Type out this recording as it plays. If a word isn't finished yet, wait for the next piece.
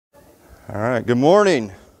All right, good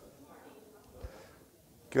morning.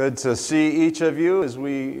 Good to see each of you as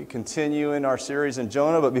we continue in our series in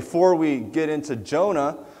Jonah. But before we get into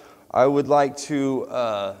Jonah, I would like to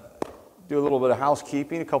do a little bit of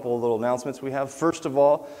housekeeping, a couple of little announcements we have. First of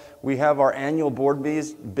all, we have our annual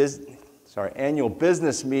annual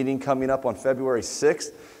business meeting coming up on February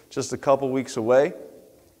 6th, just a couple weeks away.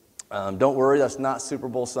 Don't worry, that's not Super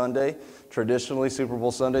Bowl Sunday. Traditionally, Super Bowl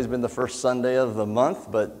Sunday has been the first Sunday of the month,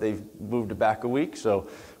 but they've moved it back a week, so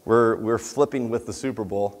we're flipping with the Super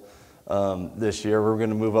Bowl this year. We're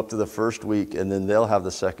going to move up to the first week, and then they'll have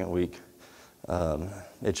the second week.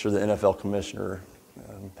 Made sure the NFL commissioner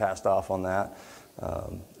passed off on that,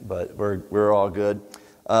 but we're all good.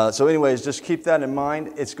 So anyways, just keep that in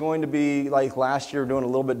mind. It's going to be like last year, doing a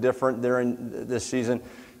little bit different during this season.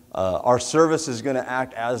 Our service is going to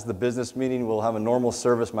act as the business meeting. We'll have a normal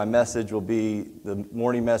service. My message will be the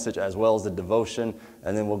morning message as well as the devotion,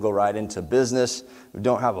 and then we'll go right into business. We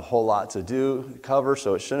don't have a whole lot to cover,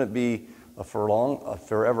 so it shouldn't be a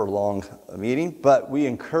forever long meeting. But we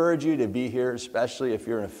encourage you to be here, especially if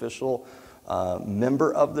you're an official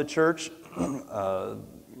member of the church.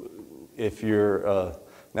 If you're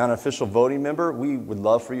not an official voting member, we would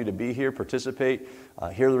love for you to be here, participate,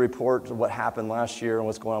 hear the report of what happened last year and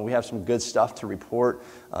what's going on. We have some good stuff to report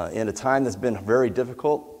in a time that's been very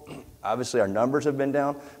difficult. Obviously, our numbers have been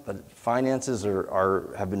down, but finances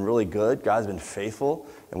have been really good. God's been faithful,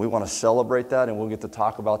 and we want to celebrate that, and we'll get to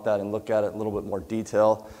talk about that and look at it in a little bit more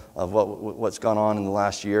detail of what's gone on in the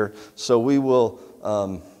last year. So we will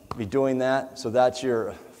be doing that. So that's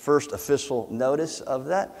your first official notice of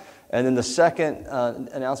that. And then the second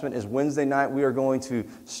announcement is Wednesday night. We are going to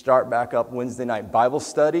start back up Wednesday night Bible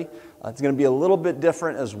study. It's going to be a little bit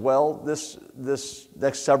different as well this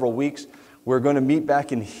next several weeks. We're going to meet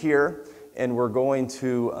back in here, and we're going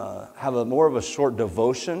to have more of a short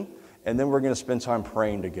devotion, and then we're going to spend time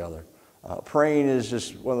praying together. Praying is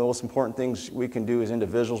just one of the most important things we can do as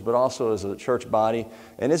individuals, but also as a church body.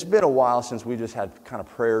 And it's been a while since we just had kind of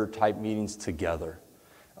prayer-type meetings together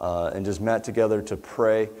and just met together to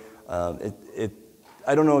pray.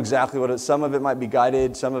 I don't know exactly what some of it might be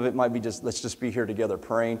guided, some of it might be just, let's just be here together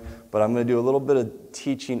praying, but I'm going to do a little bit of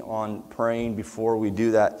teaching on praying before we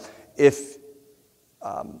do that. If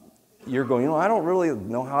you're going, I don't really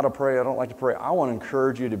know how to pray, I don't like to pray, I want to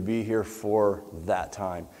encourage you to be here for that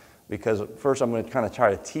time, because first I'm going to kind of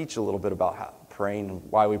try to teach a little bit about how praying, and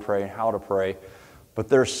why we pray, and how to pray. But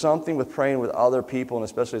there's something with praying with other people, and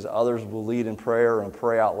especially as others will lead in prayer and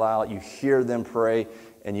pray out loud, you hear them pray,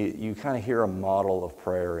 and you kind of hear a model of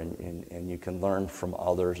prayer, and you can learn from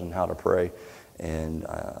others and how to pray. And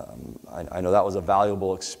I know that was a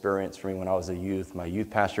valuable experience for me when I was a youth. My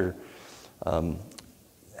youth pastor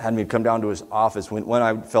had me come down to his office when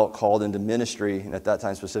I felt called into ministry, and at that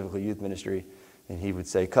time specifically youth ministry. And he would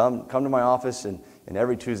say, come to my office, and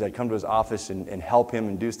every Tuesday I'd come to his office and help him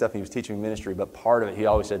and do stuff. And he was teaching ministry, but part of it, he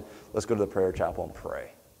always said, let's go to the prayer chapel and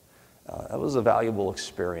pray. That was a valuable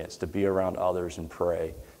experience to be around others and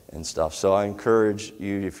pray and stuff. So I encourage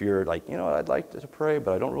you, if you're like, I'd like to pray,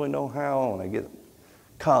 but I don't really know how, and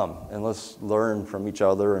come and let's learn from each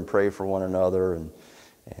other and pray for one another,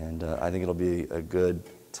 and I think it'll be a good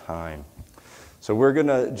time. So we're going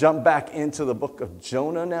to jump back into the book of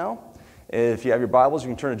Jonah now. If you have your Bibles, you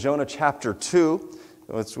can turn to Jonah chapter 2.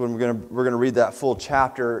 That's when we're going to read that full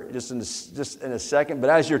chapter just in a second. But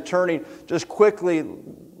as you're turning, just quickly,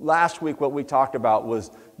 last week what we talked about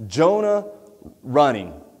was Jonah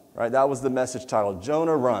running. Right? That was the message title,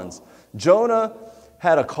 Jonah runs. Jonah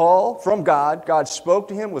had a call from God. God spoke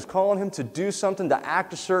to him, was calling him to do something, to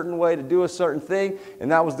act a certain way, to do a certain thing.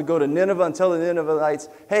 And that was to go to Nineveh and tell the Ninevites,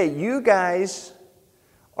 hey, you guys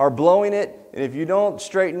are blowing it. And if you don't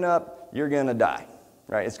straighten up, you're going to die.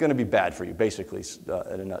 Right? It's going to be bad for you, basically,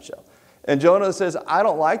 in a nutshell. And Jonah says, I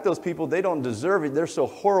don't like those people. They don't deserve it. They're so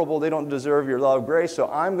horrible. They don't deserve your love, grace. So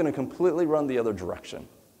I'm going to completely run the other direction.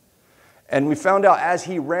 And we found out as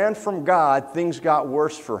he ran from God, things got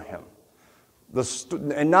worse for him.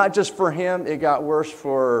 And not just for him, it got worse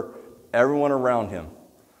for everyone around him.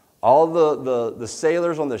 All the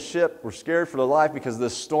sailors on the ship were scared for their life because the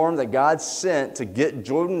storm that God sent to get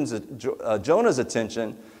Jonah's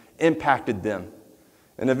attention impacted them.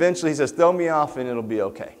 And eventually he says, throw me off and it'll be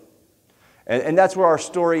okay. And that's where our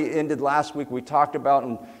story ended last week. We talked about,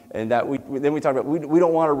 and that then we talked about, we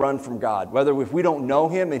don't want to run from God. Whether if we don't know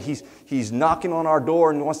him and he's knocking on our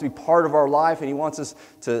door and he wants to be part of our life and he wants us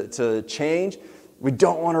to change, we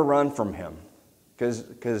don't want to run from him.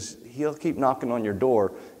 Because he'll keep knocking on your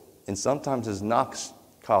door, and sometimes his knocks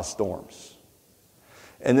cause storms.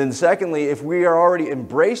 And then secondly, if we are already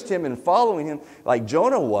embraced him and following him, like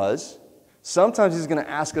Jonah was, Sometimes he's going to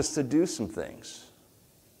ask us to do some things.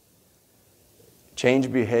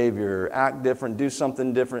 Change behavior, act different, do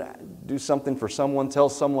something for someone, tell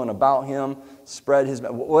someone about him, spread his,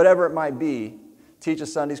 whatever it might be, teach a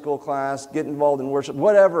Sunday school class, get involved in worship,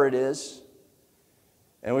 whatever it is.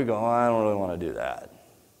 And we go, oh, I don't really want to do that.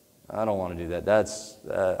 I don't want to do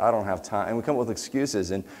that. I don't have time. And we come up with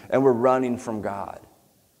excuses, and we're running from God.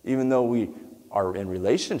 Even though we are in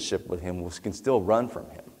relationship with him, we can still run from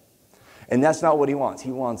him. And that's not what he wants.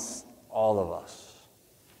 He wants all of us.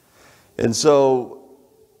 And so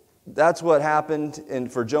that's what happened.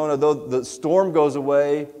 And for Jonah, though the storm goes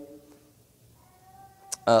away,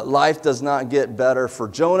 life does not get better for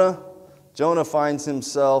Jonah. Jonah finds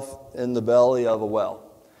himself in the belly of a well.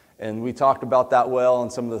 And we talked about that well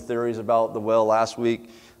and some of the theories about the well last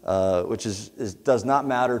week, which does not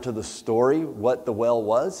matter to the story what the well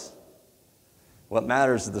was. What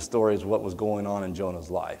matters to the story is what was going on in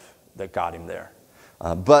Jonah's life that got him there.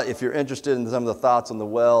 But if you're interested in some of the thoughts on the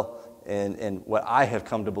well and what I have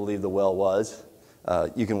come to believe the well was,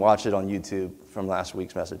 you can watch it on YouTube from last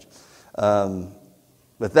week's message.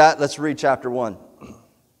 With that, let's read chapter 1.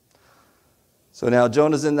 So now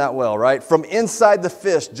Jonah's in that well, right? From inside the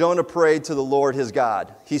fish, Jonah prayed to the Lord his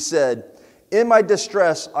God. He said, in my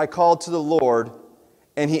distress I called to the Lord,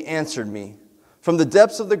 and he answered me. From the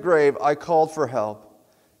depths of the grave I called for help,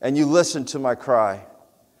 and you listened to my cry.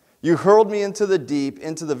 You hurled me into the deep,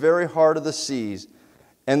 into the very heart of the seas,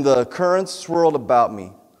 and the currents swirled about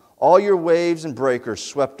me. All your waves and breakers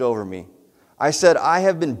swept over me. I said, I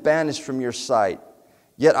have been banished from your sight,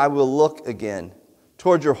 yet I will look again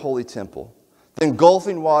toward your holy temple. The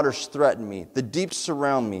engulfing waters threatened me. The deeps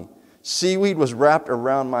surround me. Seaweed was wrapped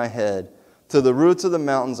around my head. To the roots of the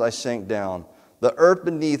mountains I sank down. The earth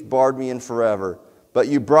beneath barred me in forever. But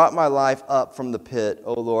you brought my life up from the pit,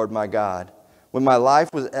 O Lord my God. When my life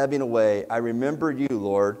was ebbing away, I remembered you,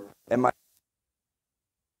 Lord, and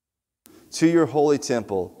to your holy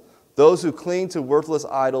temple. Those who cling to worthless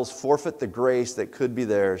idols forfeit the grace that could be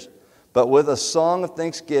theirs. But with a song of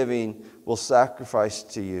thanksgiving will sacrifice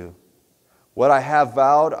to you. What I have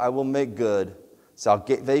vowed, I will make good.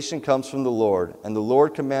 Salvation comes from the Lord. And the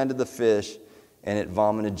Lord commanded the fish, and it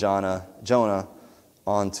vomited Jonah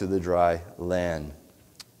onto the dry land.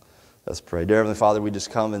 Let's pray. Dear Heavenly Father, we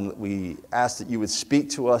just come and we ask that you would speak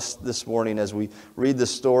to us this morning as we read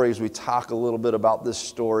this story, as we talk a little bit about this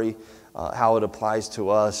story, how it applies to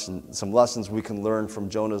us, and some lessons we can learn from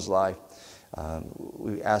Jonah's life.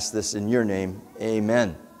 We ask this in your name.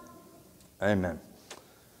 Amen. Amen.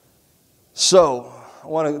 So, I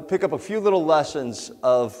want to pick up a few little lessons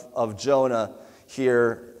of Jonah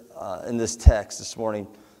here in this text this morning.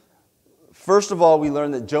 First of all, we learn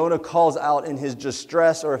that Jonah calls out in his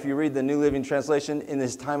distress, or if you read the New Living Translation, in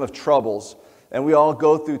his time of troubles. And we all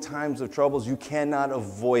go through times of troubles. You cannot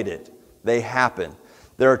avoid it. They happen.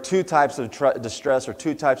 There are two types of distress or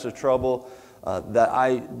two types of trouble that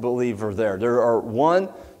I believe are there. There are, one,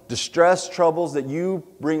 distress troubles that you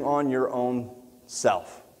bring on your own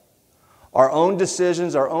self. Our own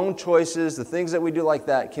decisions, our own choices, the things that we do like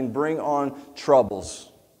that can bring on troubles.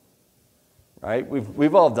 Right?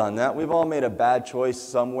 We've all done that. We've all made a bad choice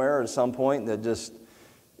somewhere at some point that just,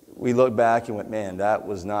 we look back and went, man, that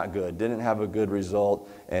was not good. Didn't have a good result.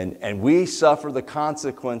 And we suffer the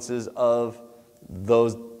consequences of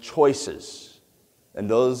those choices. And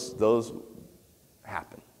those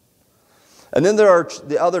happen. And then there are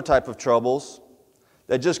the other type of troubles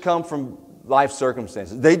that just come from life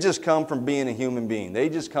circumstances. They just come from being a human being. They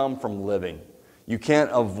just come from living. You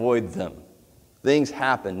can't avoid them. Things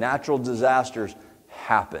happen. Natural disasters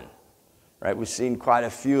happen. Right? We've seen quite a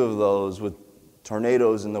few of those with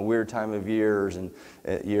tornadoes in the weird time of years and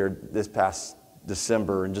this past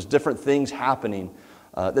December, and just different things happening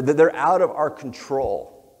that they're out of our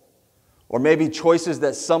control. Or maybe choices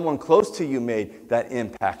that someone close to you made that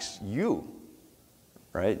impacts you.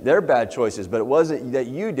 Right? They're bad choices, but it wasn't that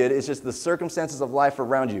you did. It's just the circumstances of life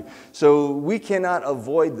around you. So we cannot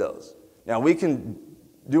avoid those. Now, we can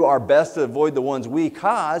do our best to avoid the ones we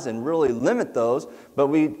cause and really limit those, but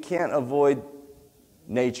we can't avoid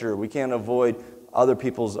nature. We can't avoid other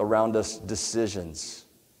people's around us decisions.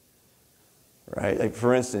 Right? Like,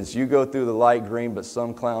 for instance, you go through the light green, but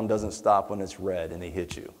some clown doesn't stop when it's red and they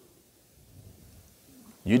hit you.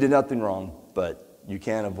 You did nothing wrong, but you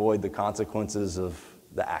can't avoid the consequences of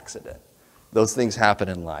the accident. Those things happen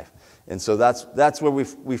in life. And so that's where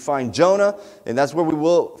we find Jonah, and that's where we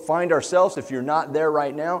will find ourselves. If you're not there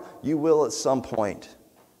right now, you will at some point.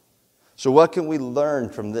 So what can we learn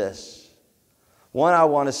from this? One I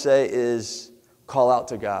want to say is call out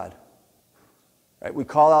to God. Right? We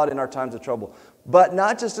call out in our times of trouble. But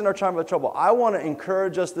not just in our time of trouble. I want to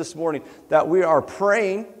encourage us this morning that we are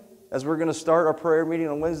praying, as we're going to start our prayer meeting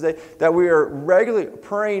on Wednesday, that we are regularly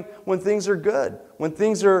praying when things are good, when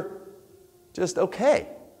things are just okay.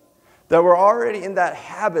 That we're already in that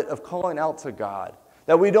habit of calling out to God.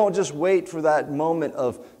 That we don't just wait for that moment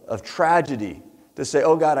of tragedy to say,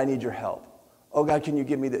 oh God, I need your help. Oh God, can you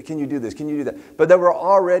give me that? Can you do this? Can you do that? But that we're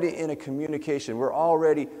already in a communication. We're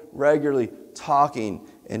already regularly talking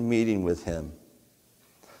and meeting with Him.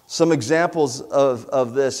 Some examples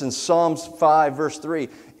of this in Psalms 5, verse 3.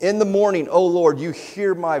 In the morning, O Lord, you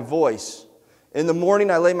hear my voice. In the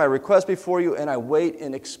morning, I lay my request before you, and I wait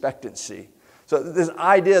in expectancy. So this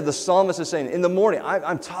idea, the psalmist is saying, in the morning,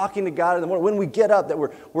 I'm talking to God in the morning. When we get up, that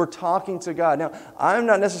we're talking to God. Now, I'm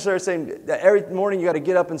not necessarily saying that every morning you got to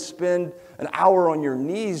get up and spend an hour on your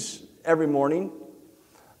knees every morning.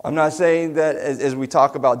 I'm not saying that as we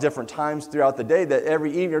talk about different times throughout the day, that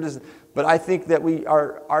every evening, but I think that we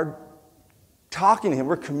are talking to Him.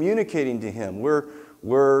 We're communicating to Him.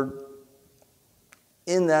 We're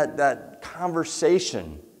in that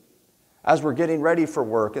conversation as we're getting ready for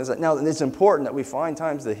work. Now, it's important that we find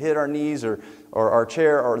times to hit our knees or our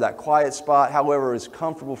chair or that quiet spot, however is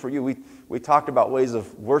comfortable for you. We talked about ways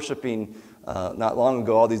of worshiping not long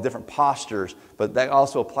ago, all these different postures, but that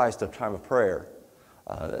also applies to time of prayer.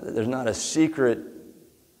 There's not a secret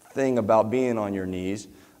thing about being on your knees,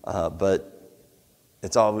 but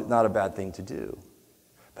it's not a bad thing to do.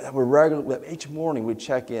 But that we're regular, each morning we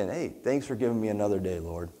check in. Hey, thanks for giving me another day,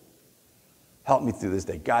 Lord. Help me through this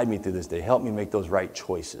day. Guide me through this day. Help me make those right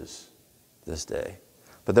choices this day.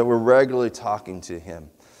 But that we're regularly talking to Him.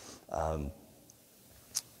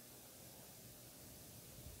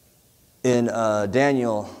 In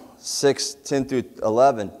Daniel 6, 10 through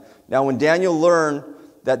 11. Now when Daniel learned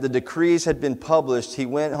that the decrees had been published, he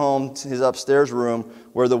went home to his upstairs room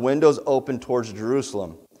where the windows opened towards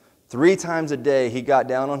Jerusalem. 3 times a day he got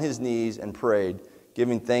down on his knees and prayed,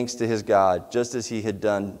 giving thanks to his God, just as he had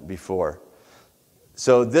done before.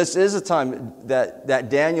 So this is a time that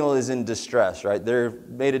Daniel is in distress, right? They've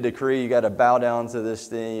made a decree, you got to bow down to this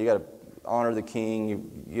thing, you got to honor the king,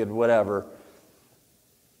 you get whatever,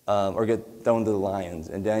 or get thrown to the lions.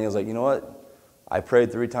 And Daniel's like, you know what? I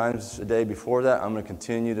prayed 3 times a day before that. I'm going to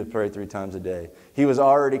continue to pray 3 times a day. He was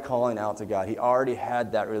already calling out to God. He already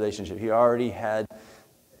had that relationship. He already had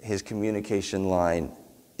his communication line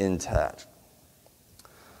intact.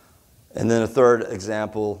 And then a third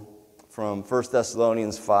example from 1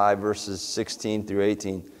 Thessalonians 5, verses 16 through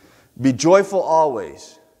 18. Be joyful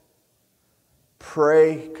always.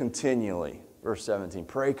 Pray continually. Verse 17.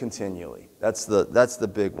 Pray continually. That's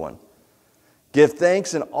the big one. Give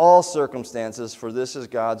thanks in all circumstances, for this is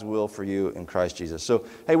God's will for you in Christ Jesus. So,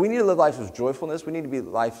 hey, we need to live life with joyfulness. We need to be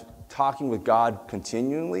life talking with God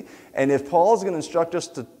continually. And if Paul is going to instruct us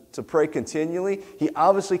to pray continually, he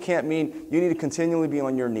obviously can't mean you need to continually be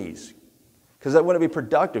on your knees, because that wouldn't be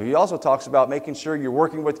productive. He also talks about making sure you're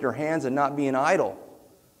working with your hands and not being idle.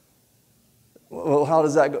 Well, how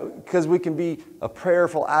does that go? Because we can be a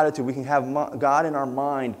prayerful attitude. We can have God in our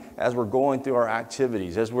mind as we're going through our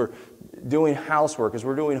activities, as we're doing housework, as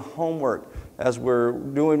we're doing homework, as we're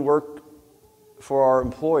doing work for our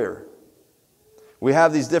employer. We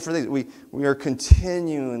have these different things. We are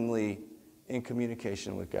continually in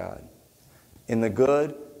communication with God. In the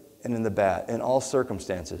good and in the bad, in all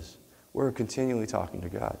circumstances, we're continually talking to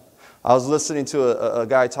God. I was listening to a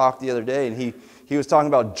guy talk the other day, and he was talking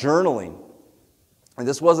about journaling. And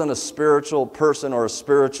this wasn't a spiritual person or a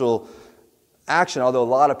spiritual action, although a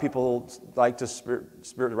lot of people like to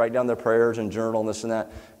write down their prayers and journal and this and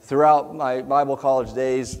that. Throughout my Bible college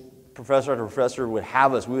days, professor after professor would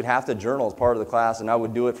have us. We would have to journal as part of the class, and I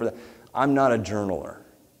would do it for that. I'm not a journaler.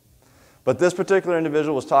 But this particular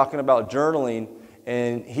individual was talking about journaling,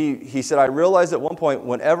 and he said, I realized at one point,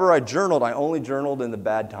 whenever I journaled, I only journaled in the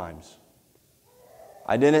bad times.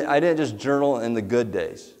 I didn't just journal in the good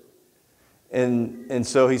days. And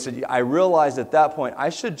so he said, I realized at that point, I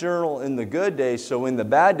should journal in the good days, so in the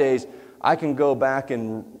bad days, I can go back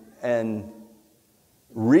and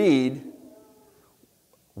read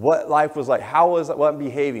what life was like, what I'm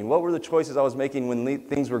behaving, what were the choices I was making when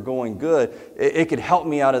things were going good. It could help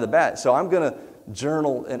me out of the bad. So I'm going to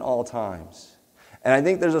journal in all times. And I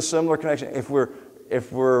think there's a similar connection. If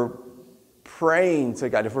we're praying to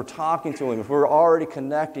God, if we're talking to Him, if we're already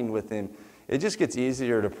connecting with Him, it just gets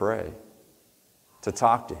easier to pray, to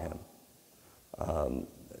talk to Him,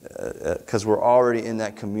 because we're already in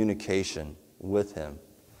that communication with Him.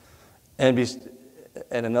 And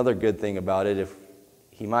another good thing about it, if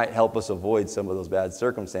He might help us avoid some of those bad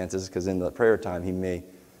circumstances, because in the prayer time He may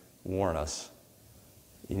warn us.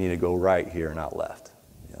 You need to go right here, not left,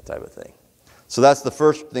 type of thing. So that's the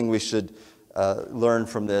first thing we should learn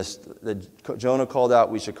from this. That Jonah called out,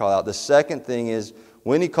 we should call out. The second thing is,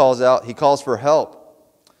 when he calls out, he calls for help.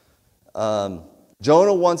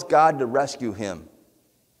 Jonah wants God to rescue him,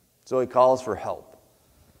 so he calls for help.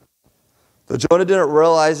 Though Jonah didn't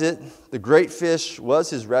realize it, the great fish was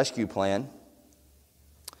his rescue plan.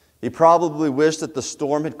 He probably wished that the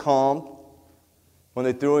storm had calmed when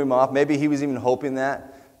they threw him off. Maybe he was even hoping that.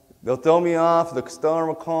 They'll throw me off, the storm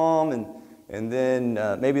will calm, and then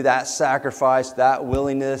maybe that sacrifice, that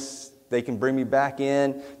willingness, they can bring me back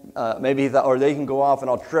in. Maybe he thought, or they can go off and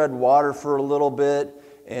I'll tread water for a little bit,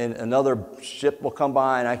 and another ship will come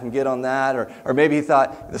by and I can get on that. Or maybe he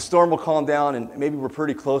thought the storm will calm down and maybe we're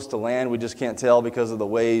pretty close to land. We just can't tell because of the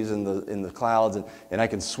waves and the clouds, and I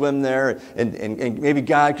can swim there, and maybe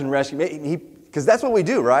God can rescue me. Because that's what we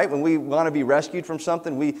do, right? When we want to be rescued from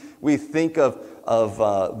something, we think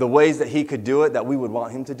of the ways that he could do it, that we would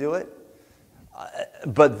want him to do it.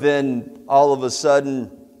 But then all of a sudden,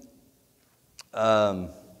 a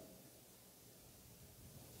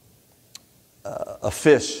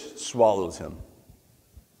fish swallows him.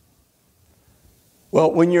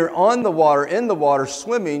 Well, when you're on the water, in the water,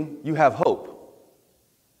 swimming, you have hope.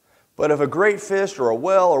 But if a great fish or a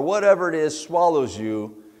whale or whatever it is swallows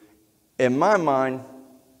you, in my mind,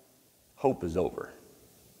 hope is over.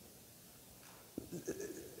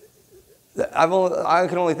 I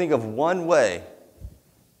can only think of one way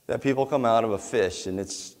that people come out of a fish, and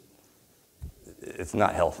it's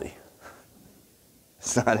not healthy.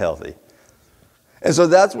 It's not healthy. And so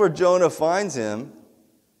that's where Jonah finds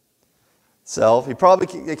himself. He probably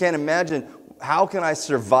can't imagine, how can I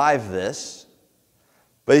survive this?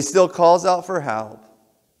 But he still calls out for help.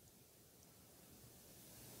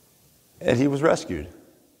 And he was rescued.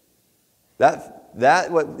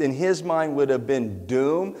 That what in his mind would have been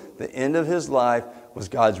doom, the end of his life, was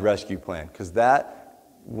God's rescue plan. Because that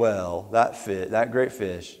whale, that great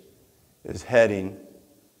fish, is heading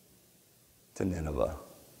to Nineveh.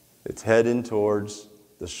 It's heading towards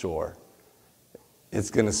the shore.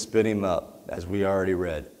 It's going to spit him up, as we already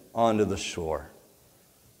read, onto the shore.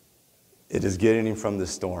 It is getting him from the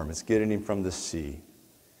storm. It's getting him from the sea.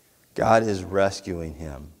 God is rescuing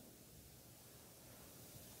him.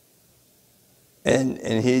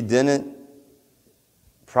 And he didn't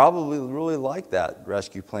probably really like that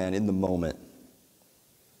rescue plan in the moment.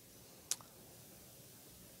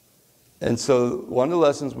 And so one of the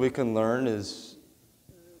lessons we can learn is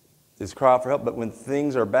cry out for help. But when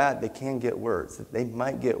things are bad, they can get worse. They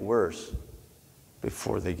might get worse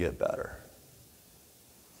before they get better.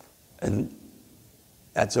 And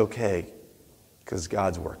that's okay, because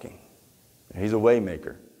God's working. He's a way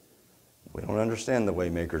maker. We don't understand the way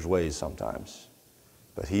maker's ways sometimes,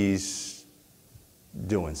 but he's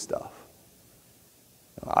doing stuff.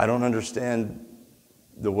 I don't understand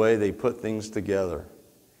the way they put things together.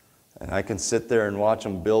 And I can sit there and watch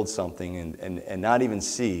them build something and not even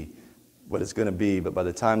see what it's going to be, but by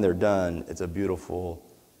the time they're done, it's a beautiful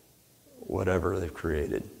whatever they've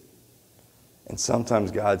created. And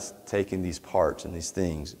sometimes God's taking these parts and these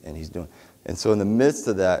things, and he's doing. And so in the midst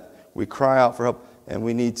of that, we cry out for help, and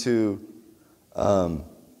we need to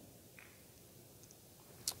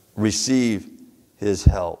receive his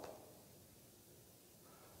help.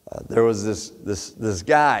 There was this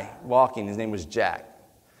guy walking. His name was Jack.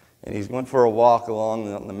 And he's going for a walk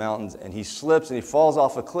along the mountains, and he slips and he falls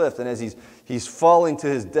off a cliff. And as he's falling to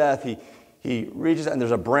his death, he reaches out, and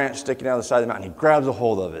there's a branch sticking out of the side of the mountain. He grabs a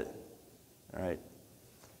hold of it. All right?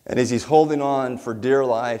 And as he's holding on for dear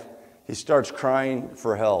life, he starts crying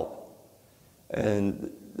for help.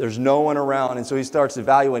 And there's no one around, and so he starts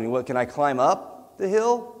evaluating, can I climb up the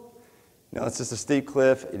hill? No, it's just a steep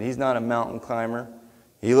cliff, and he's not a mountain climber.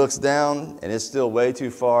 He looks down, and it's still way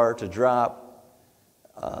too far to drop.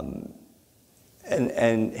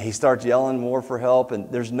 And he starts yelling more for help,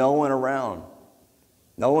 and there's no one around.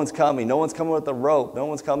 No one's coming. No one's coming with a rope. No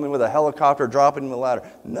one's coming with a helicopter dropping him a ladder.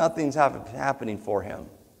 Nothing's happening for him.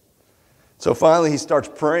 So finally he starts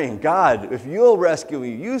praying, God, if you'll rescue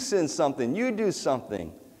me, you send something, you do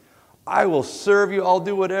something. I will serve you. I'll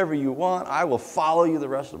do whatever you want. I will follow you the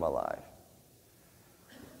rest of my life.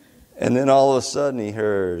 And then all of a sudden he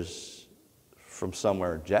hears from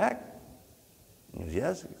somewhere, Jack? He goes,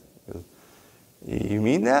 yes. He goes, you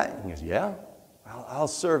mean that? He goes, yeah. I'll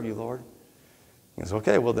serve you, Lord. He goes,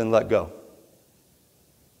 okay, well then let go.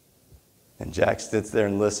 And Jack sits there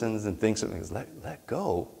and listens and thinks of it. He goes, let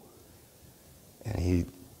go. And he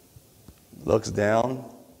looks down,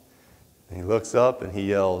 and he looks up, and he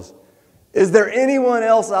yells, is there anyone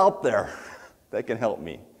else out there that can help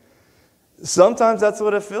me? Sometimes that's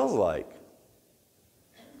what it feels like.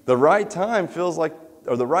 The right time feels like,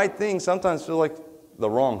 or the right thing sometimes feels like the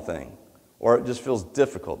wrong thing. Or it just feels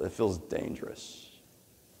difficult. It feels dangerous.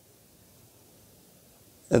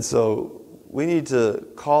 And so we need to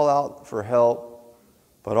call out for help,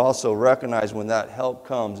 but also recognize when that help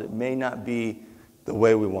comes, it may not be the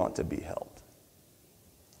way we want to be helped.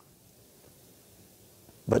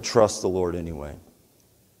 But trust the Lord anyway.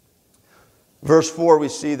 Verse 4, we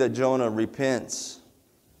see that Jonah repents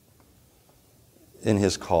in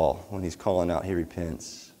his call. When he's calling out, he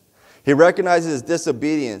repents. He recognizes his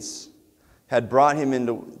disobedience had brought him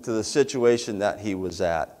into the situation that he was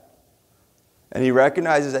at. And he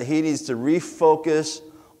recognizes that he needs to refocus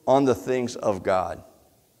on the things of God.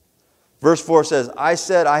 Verse 4 says, I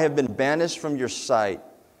said, I have been banished from your sight,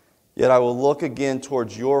 yet I will look again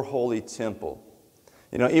towards your holy temple.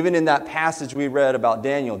 You know, even in that passage we read about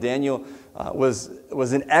Daniel, Daniel was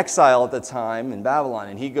in exile at the time in Babylon,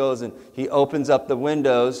 and he goes and he opens up the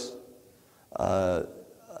windows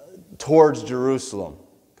towards Jerusalem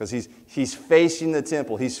because he's facing the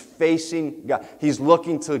temple. He's facing God. He's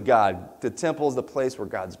looking to God. The temple is the place where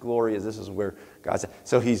God's glory is. This is where God's at.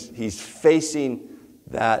 So he's facing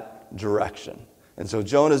that direction. And so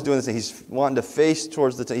Jonah's doing this thing. He's wanting to face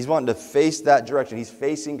towards the temple. He's wanting to face that direction. He's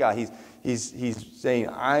facing God. He's saying,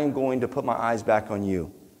 I'm going to put my eyes back on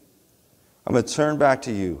you. I'm going to turn back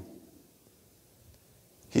to you.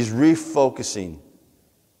 He's refocusing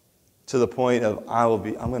to the point of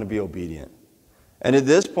I'm going to be obedient. And at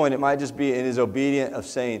this point, it might just be in his obedience of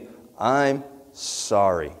saying, I'm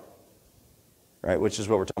sorry. Right? Which is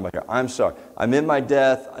what we're talking about here. I'm sorry. I'm in my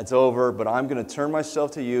death. It's over, but I'm going to turn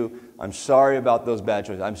myself to you. I'm sorry about those bad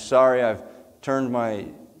choices. I'm sorry I've turned my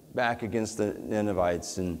back against the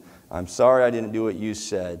Ninevites, and I'm sorry I didn't do what you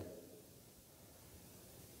said.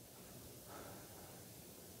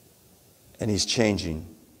 And he's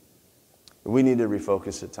changing. We need to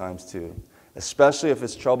refocus at times too, especially if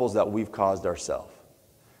it's troubles that we've caused ourselves.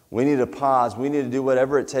 We need to pause. We need to do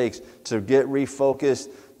whatever it takes to get refocused,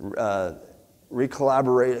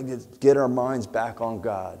 recollaborate, get our minds back on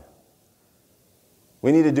God.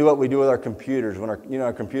 We need to do what we do with our computers. When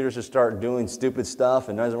our computers just start doing stupid stuff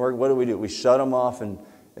and doesn't work, what do? We shut them off and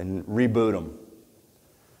reboot them.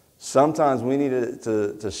 Sometimes we need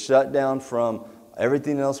to shut down from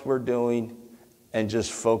everything else we're doing and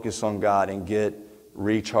just focus on God and get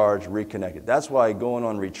recharged, reconnected. That's why going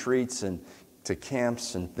on retreats and to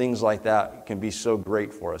camps and things like that can be so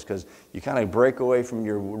great for us, because you kind of break away from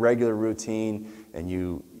your regular routine and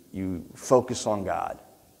you focus on God.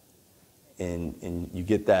 And you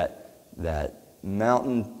get that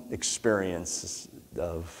mountain experience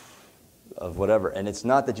of whatever. And it's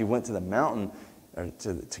not that you went to the mountain or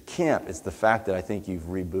to camp. It's the fact that I think you've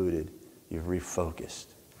rebooted, you've refocused.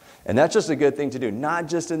 And that's just a good thing to do, not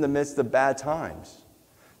just in the midst of bad times.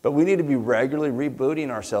 But we need to be regularly rebooting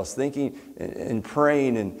ourselves, thinking and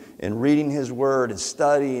praying and reading His Word and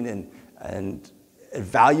studying and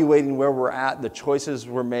evaluating where we're at, the choices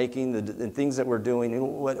we're making, the things that we're doing, and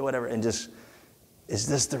whatever. And just, is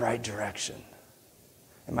this the right direction?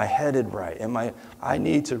 Am I headed right? I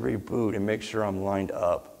need to reboot and make sure I'm lined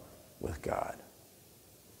up with God.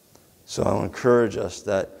 So I'll encourage us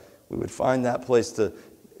that we would find that place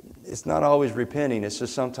it's not always repenting, it's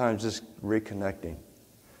just sometimes just reconnecting.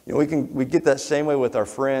 You know, we get that same way with our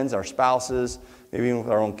friends, our spouses, maybe even with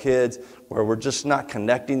our own kids, where we're just not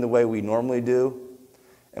connecting the way we normally do.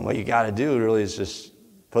 And what you got to do really is just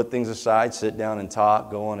put things aside, sit down and talk,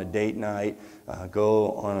 go on a date night,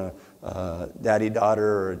 go on a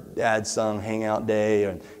daddy-daughter or dad-son hangout day,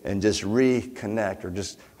 and just reconnect, or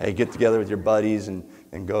just, hey, get together with your buddies and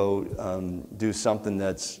go do something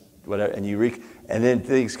that's whatever, and then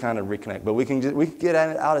things kind of reconnect. But we can get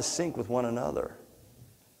out of sync with one another.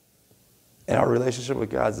 And our relationship with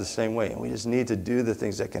God is the same way. And we just need to do the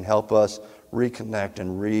things that can help us reconnect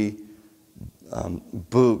and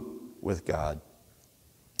reboot with God.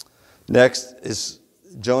 Next is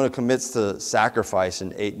Jonah commits to sacrifice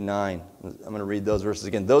in 8 and 9. I'm going to read those verses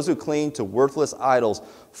again. Those who cling to worthless idols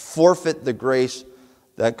forfeit the grace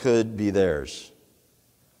that could be theirs.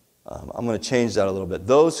 I'm going to change that a little bit.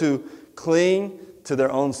 Those who cling to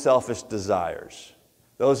their own selfish desires.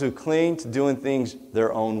 Those who cling to doing things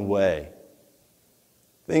their own way.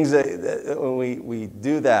 Things that when we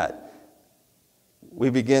do that, we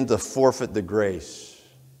begin to forfeit the grace.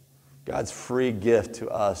 God's free gift to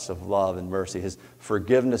us of love and mercy, His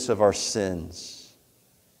forgiveness of our sins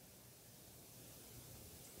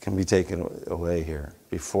can be taken away here,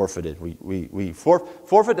 be forfeited.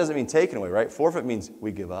 Forfeit doesn't mean taken away, right? Forfeit means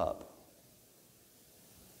we give up.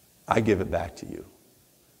 I give it back to you.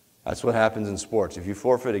 That's what happens in sports. If you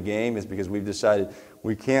forfeit a game, it's because we've decided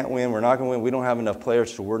we can't win, we're not going to win, we don't have enough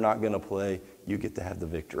players, so we're not going to play. You get to have the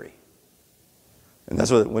victory. And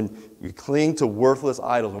that's what, when we cling to worthless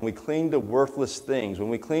idols, when we cling to worthless things, when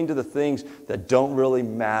we cling to the things that don't really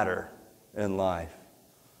matter in life,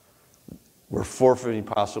 we're forfeiting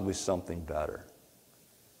possibly something better.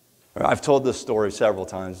 I've told this story several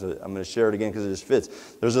times. I'm going to share it again because it just fits.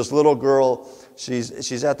 There's this little girl.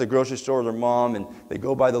 She's at the grocery store with her mom, and they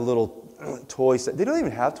go by the little toy. They don't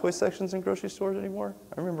even have toy sections in grocery stores anymore.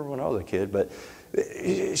 I remember when I was a kid, but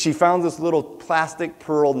she found this little plastic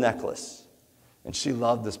pearl necklace, and she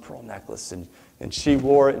loved this pearl necklace, and she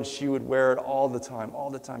wore it, and she would wear it all the time. All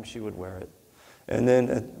the time she would wear it. And then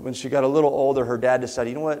when she got a little older, her dad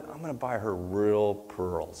decided, you know what? I'm going to buy her real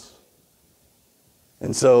pearls.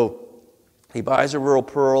 And so he buys her real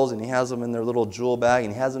pearls, and he has them in their little jewel bag,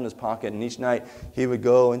 and he has them in his pocket. And each night he would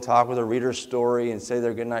go and talk with her, read her story, and say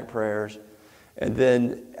their goodnight prayers. And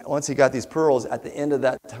then once he got these pearls, at the end of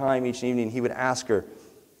that time each evening, he would ask her,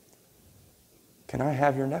 can I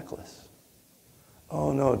have your necklace?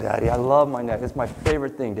 Oh, no, Daddy, I love my necklace. It's my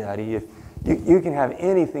favorite thing, Daddy. If you can have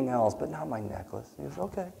anything else, but not my necklace. He goes,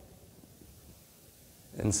 okay.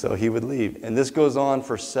 And so he would leave. And this goes on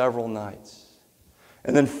for several nights.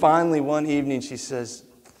 And then finally one evening she says,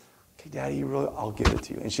 okay, Daddy, I'll give it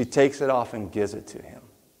to you. And she takes it off and gives it to him.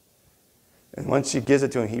 And once she gives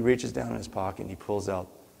it to him, he reaches down in his pocket and he pulls out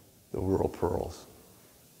the real pearls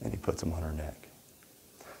and he puts them on her neck.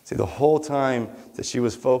 See, the whole time that she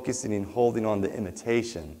was focusing and holding on the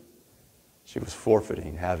imitation, she was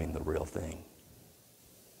forfeiting having the real thing.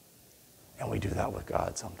 And we do that with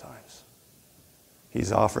God sometimes.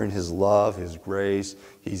 He's offering His love, His grace.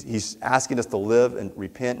 He's asking us to live and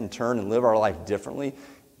repent and turn and live our life differently,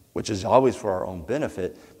 which is always for our own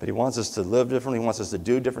benefit. But He wants us to live differently. He wants us to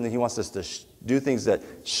do differently. He wants us to do things that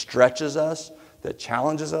stretches us, that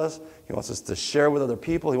challenges us. He wants us to share with other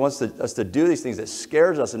people. He wants us to do these things that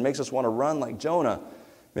scares us and makes us want to run like Jonah.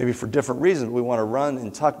 Maybe for different reasons. We want to run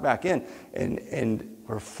and tuck back in. And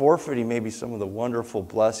we're forfeiting maybe some of the wonderful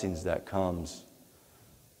blessings that comes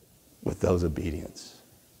with those obedience.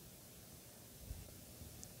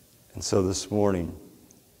 And so this morning,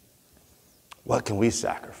 what can we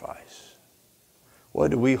sacrifice? What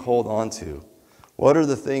do we hold on to? What are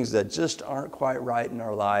the things that just aren't quite right in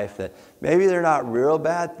our life, that maybe they're not real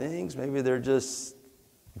bad things, maybe they're just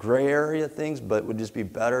gray area things, but would just be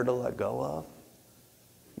better to let go of?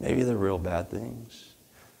 Maybe they're real bad things.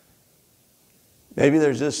 Maybe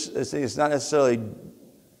there's just, it's not necessarily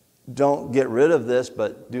don't get rid of this,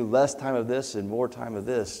 but do less time of this and more time of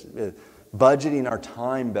this. Budgeting our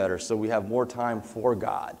time better so we have more time for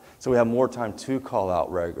God. So we have more time to call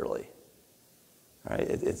out regularly. All right?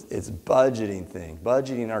 It's budgeting thing,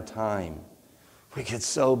 budgeting our time. We get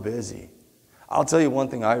so busy. I'll tell you one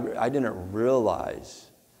thing, I didn't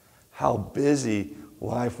realize how busy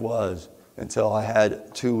life was until I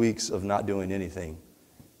had 2 weeks of not doing anything.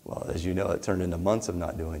 Well, as you know, it turned into months of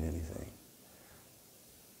not doing anything.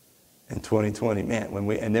 In 2020, man, when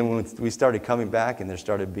we started coming back and there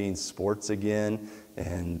started being sports again,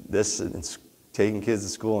 and taking kids to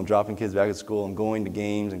school and dropping kids back at school and going to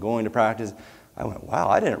games and going to practice, I went, wow,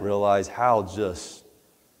 I didn't realize how just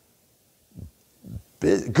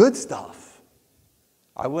good stuff.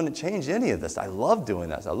 I wouldn't change any of this. I love doing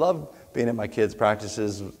this. I love being at my kids'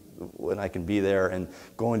 practices when I can be there and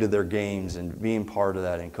going to their games and being part of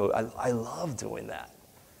that. And I love doing that.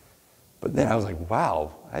 But then I was like,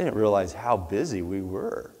 wow, I didn't realize how busy we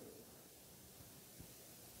were.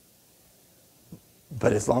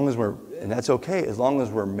 But as long as and that's okay, as long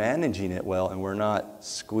as we're managing it well and we're not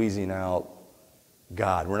squeezing out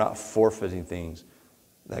God. We're not forfeiting things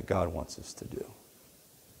that God wants us to do.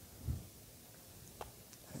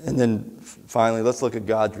 And then finally, let's look at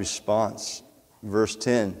God's response. Verse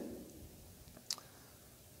 10.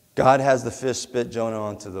 God has the fish spit Jonah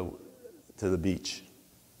onto the beach.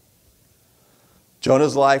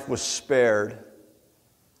 Jonah's life was spared,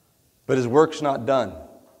 but his work's not done.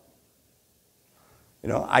 You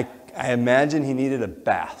know, I imagine he needed a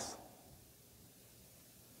bath.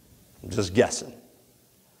 I'm just guessing.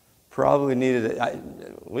 Probably needed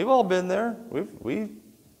it. We've all been there.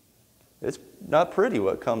 It's not pretty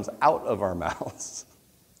what comes out of our mouths.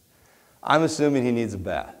 I'm assuming he needs a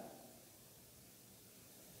bath.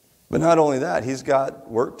 But not only that, he's got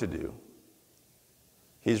work to do.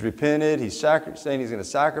 He's repented. He's saying he's going to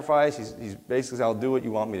sacrifice. He's basically saying, I'll do what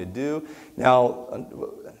you want me to do. Now,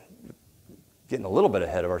 getting a little bit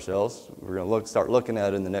ahead of ourselves, we're going to start looking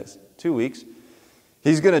at it in the next 2 weeks.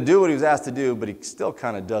 He's going to do what he was asked to do, but he still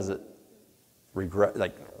kind of does it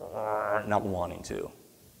not wanting to.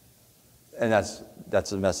 And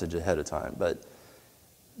that's a message ahead of time. But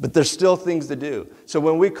there's still things to do. So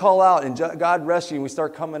when we call out and God rescue and we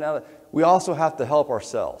start coming out, we also have to help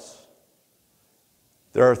ourselves.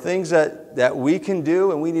 There are things that we can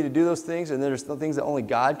do, and we need to do those things, and there's things that only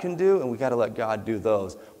God can do, and we got to let God do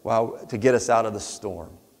those to get us out of the storm.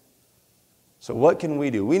 So what can we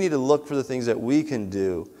do? We need to look for the things that we can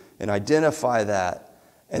do and identify that,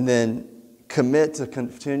 and then commit to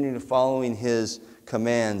continuing to following His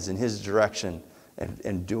commands and His direction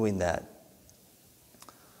and doing that.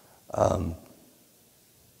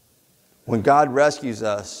 When God rescues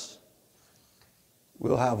us,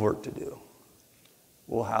 we'll have work to do.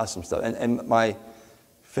 We'll have some stuff. And my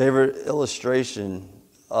favorite illustration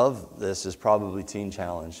of this is probably Teen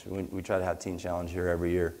Challenge. We try to have Teen Challenge here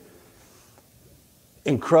every year.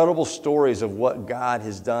 Incredible stories of what God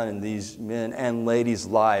has done in these men and ladies'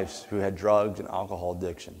 lives who had drugs and alcohol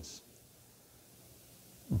addictions.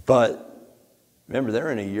 But remember,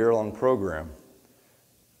 they're in a year-long program.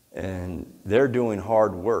 And they're doing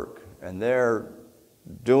hard work. And they're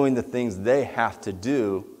doing the things they have to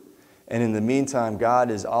do. And in the meantime,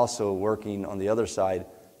 God is also working on the other side,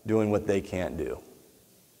 doing what they can't do.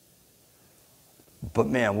 But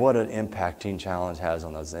man, what an impact Teen Challenge has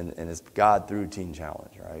on us. And it's God through Teen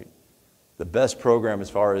Challenge, right? The best program as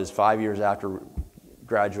far as 5 years after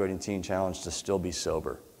graduating Teen Challenge to still be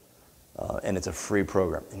sober. And it's a free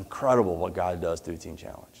program. Incredible what God does through Teen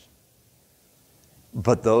Challenge.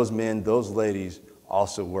 But those men, those ladies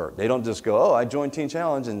also work. They don't just go, oh, I joined Teen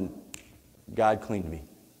Challenge and God cleaned me.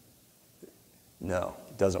 No,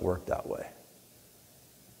 it doesn't work that way.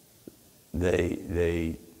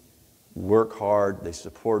 They work hard, they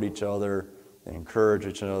support each other, they encourage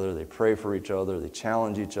each other, they pray for each other, they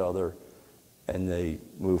challenge each other, and they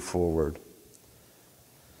move forward.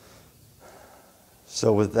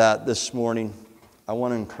 So with that, this morning, I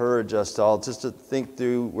want to encourage us all just to think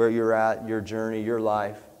through where you're at, your journey, your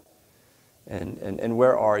life, and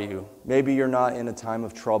where are you? Maybe you're not in a time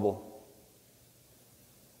of trouble.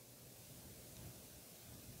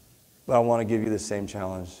 But I want to give you the same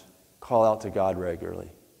challenge. Call out to God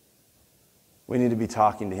regularly. We need to be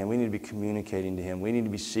talking to Him. We need to be communicating to Him. We need to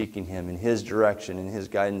be seeking Him in His direction, in His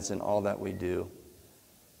guidance in all that we do.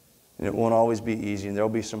 And it won't always be easy, and there will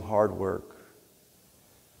be some hard work.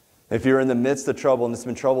 If you're in the midst of trouble, and it's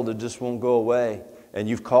been trouble that just won't go away, and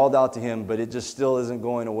you've called out to Him, but it just still isn't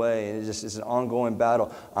going away, and it just is an ongoing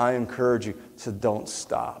battle, I encourage you to don't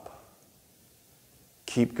stop.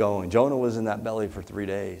 Keep going. Jonah was in that belly for 3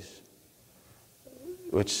 days,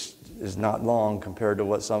 which is not long compared to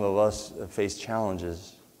what some of us face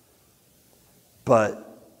challenges.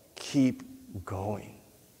 But keep going.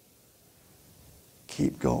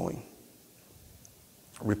 Keep going.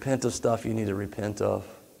 Repent of stuff you need to repent of.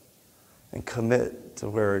 And commit to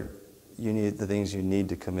where you need the things you need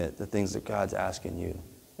to commit, the things that God's asking you.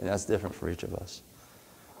 And that's different for each of us.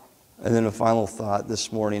 And then a final thought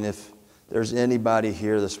this morning, if there's anybody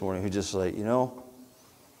here this morning who just like, you've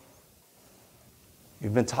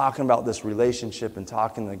been talking about this relationship and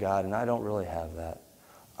talking to God, and I don't really have that.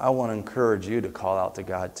 I want to encourage you to call out to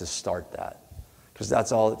God to start that, because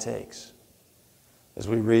that's all it takes. As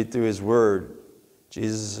we read through His Word,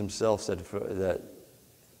 Jesus Himself said that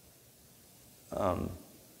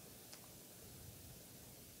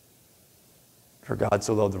for God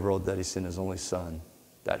so loved the world that He sent His only Son,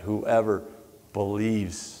 that whoever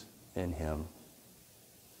believes in Him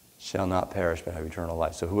shall not perish but have eternal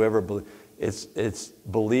life. So whoever believes, it's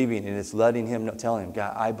believing, and it's letting Him know, telling Him,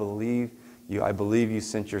 God, I believe You. I believe You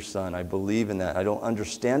sent Your Son. I believe in that. I don't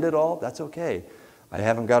understand it all. That's okay. I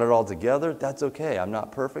haven't got it all together. That's okay. I'm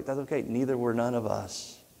not perfect. That's okay. Neither were none of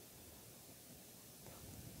us.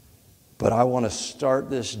 But I want to start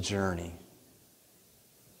this journey.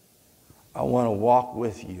 I want to walk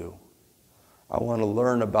with You. I want to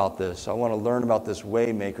learn about this. I want to learn about this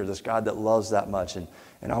way maker, this God that loves that much. And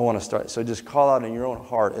I want to start. So just call out in your own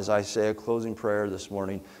heart as I say a closing prayer this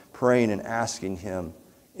morning, praying and asking Him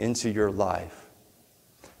into your life.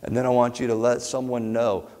 And then I want you to let someone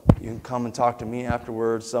know. You can come and talk to me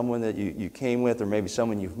afterwards, someone that you came with, or maybe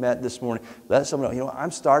someone you've met this morning. Let someone know,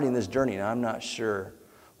 I'm starting this journey and I'm not sure.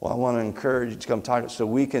 Well, I want to encourage you to come talk to us so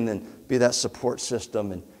we can then be that support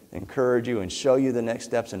system and encourage you and show you the next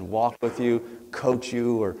steps and walk with you, coach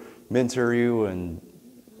you or mentor you and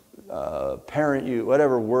parent you,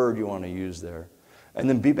 whatever word you want to use there. And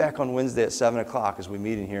then be back on Wednesday at 7 o'clock as we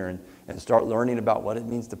meet in here and start learning about what it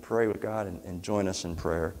means to pray with God and join us in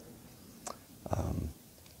prayer.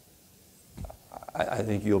 I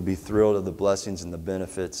think you'll be thrilled of the blessings and the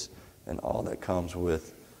benefits and all that comes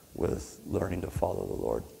with learning to follow the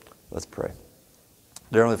Lord. Let's pray.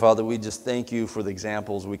 Dear Heavenly Father, we just thank you for the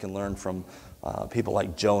examples we can learn from people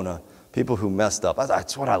like Jonah, people who messed up.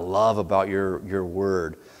 That's what I love about your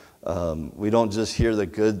word. We don't just hear the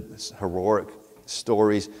good, heroic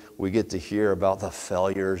stories. We get to hear about the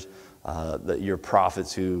failures, your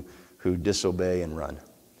prophets who disobey and run.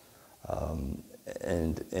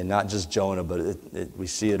 And not just Jonah, but we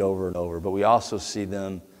see it over and over. But we also see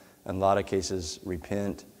them, in a lot of cases,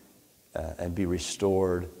 repent and be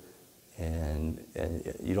restored. And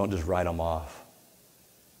you don't just write them off.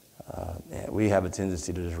 We have a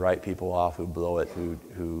tendency to just write people off who blow it,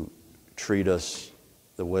 who treat us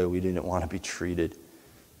the way we didn't want to be treated.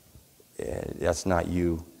 And that's not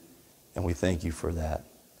you. And we thank you for that.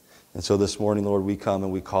 And so this morning, Lord, we come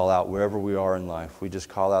and we call out wherever we are in life. We just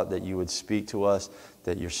call out that you would speak to us,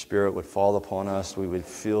 that your Spirit would fall upon us. We would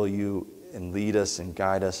feel you and lead us and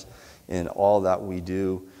guide us in all that we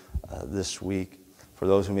do this week. For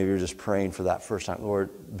those who maybe are just praying for that first time, Lord,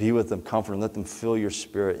 be with them, comfort them, let them feel your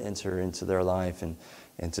Spirit enter into their life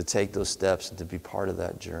and to take those steps and to be part of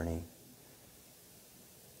that journey.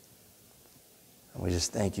 And we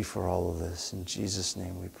just thank you for all of this. In Jesus'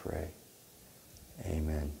 name we pray.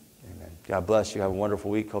 Amen. Amen. God bless you. Have a wonderful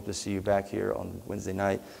week. Hope to see you back here on Wednesday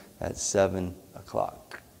night at 7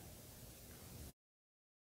 o'clock.